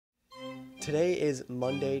Today is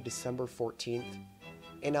Monday, December 14th,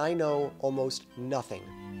 and I know almost nothing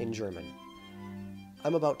in German.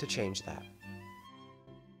 I'm about to change that.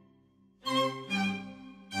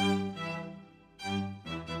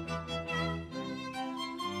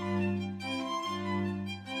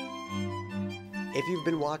 If you've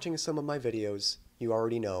been watching some of my videos, you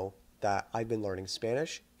already know that I've been learning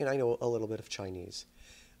Spanish and I know a little bit of Chinese.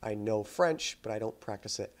 I know French, but I don't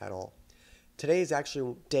practice it at all. Today is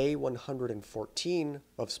actually day 114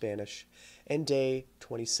 of Spanish and day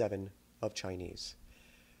 27 of Chinese.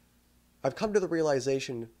 I've come to the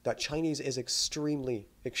realization that Chinese is extremely,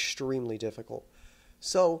 extremely difficult.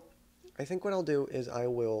 So I think what I'll do is I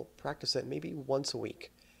will practice it maybe once a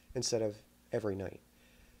week instead of every night.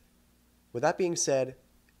 With that being said,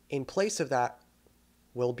 in place of that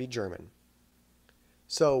will be German.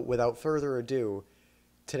 So without further ado,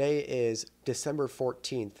 today is December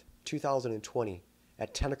 14th, 2020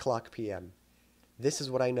 at 10 o'clock p.m. This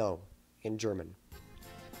is what I know in German.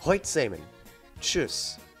 Heute Semen.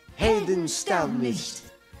 Tschüss. Helden sterben nicht.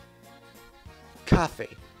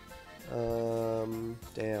 Kaffee.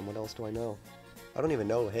 Damn, what else do I know? I don't even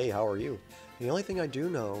know, hey, how are you? The only thing I do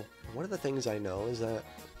know, one of the things I know is that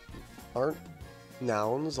aren't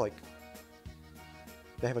nouns like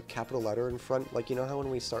they have a capital letter in front? Like, you know how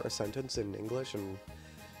when we start a sentence in English and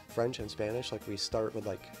French and Spanish, like we start with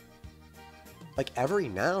like every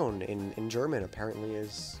noun in German apparently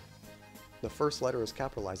is, the first letter is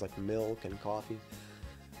capitalized, like milk and coffee.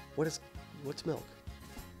 What's milk?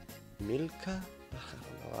 Milka? I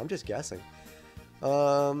don't know, I'm just guessing.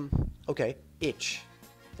 Okay, ich,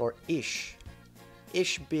 or ish.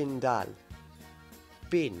 Ich bin da.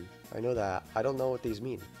 Bin, I know that. I don't know what these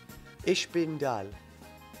mean. Ich bin da.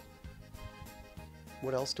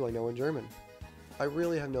 What else do I know in German? I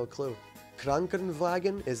really have no clue.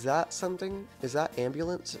 Krankenwagen, is that something? Is that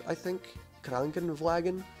ambulance, I think?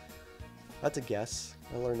 Krankenwagen? That's a guess.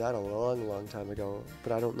 I learned that a long, long time ago,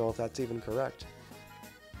 but I don't know if that's even correct.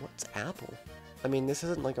 What's apple? I mean, this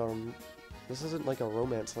isn't like a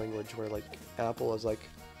romance language where like apple is like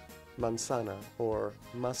manzana or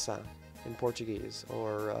massa in Portuguese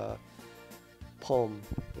or pomme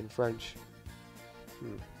in French.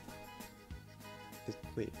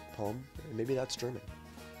 Wait, pomme? Maybe that's German.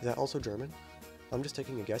 Is that also German? I'm just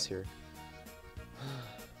taking a guess here.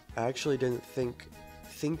 I actually didn't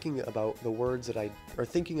thinking about the words that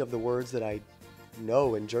thinking of the words that I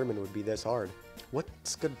know in German would be this hard.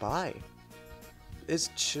 What's goodbye? Is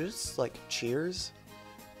tschüss like cheers?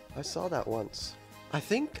 I saw that once. I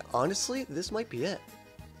think, honestly, this might be it.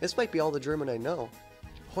 This might be all the German I know.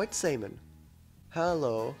 Heute Semen.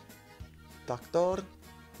 Hello. Doctor?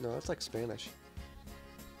 No, that's like Spanish.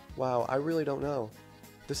 Wow, I really don't know.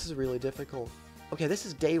 This is really difficult. Okay, this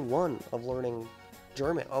is day 1 of learning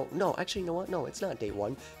German. Oh, no, actually, you know what? No, it's not day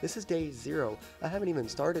 1. This is day 0. I haven't even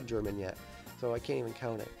started German yet, so I can't even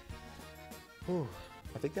count it. Whew,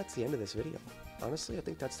 I think that's the end of this video. Honestly, I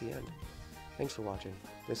think that's the end. Thanks for watching.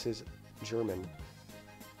 This is German.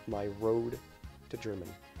 My road to German.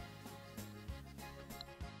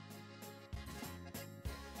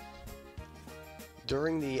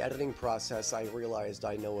 During the editing process, I realized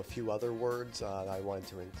I know a few other words that I wanted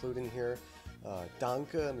to include in here.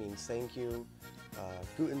 Danke means thank you.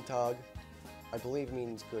 Guten Tag, I believe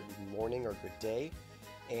means good morning or good day.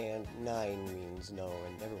 And Nein means no,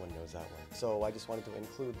 and everyone knows that one. So I just wanted to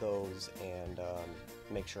include those and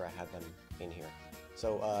make sure I had them in here.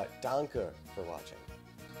 So Danke for watching.